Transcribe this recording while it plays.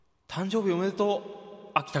誕生日おめでと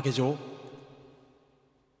う秋竹城。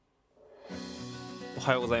お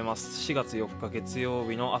はようございます。4月4日月曜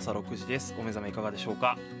日の朝6時です。お目覚めいかがでしょう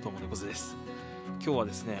か。どうも猫背です。今日は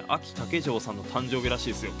ですね、秋竹城さんの誕生日らし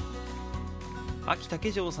いですよ。秋竹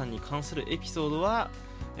城さんに関するエピソードは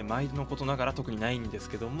毎度のことながら特にないんです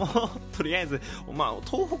けどもとりあえず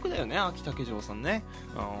東北だよね、秋竹城さんね。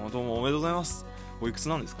どうもおめでとうございます。おいくつ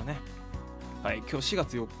なんですかね。はい、今日4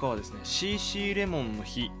月4日はですね CC レモンの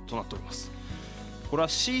日となっております。これは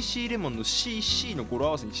CC レモンの CC の語呂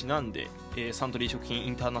合わせにちなんで、サントリー食品イ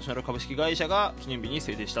ンターナショナル株式会社が記念日に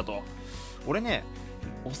制定したと。俺ね、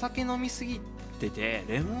お酒飲みすぎてて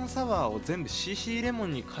レモンサワーを全部 CC レモ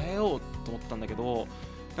ンに変えようと思ったんだけど、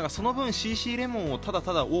なんかその分 CC レモンをただ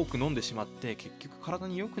ただ多く飲んでしまって結局体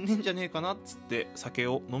に良くねえんじゃねえかなっつって酒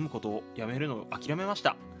を飲むことをやめるのを諦めまし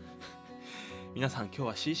た皆さん今日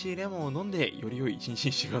は CC レモンを飲んでより良い一日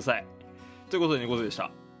にしてください。ということで猫背でした。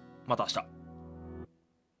また明日。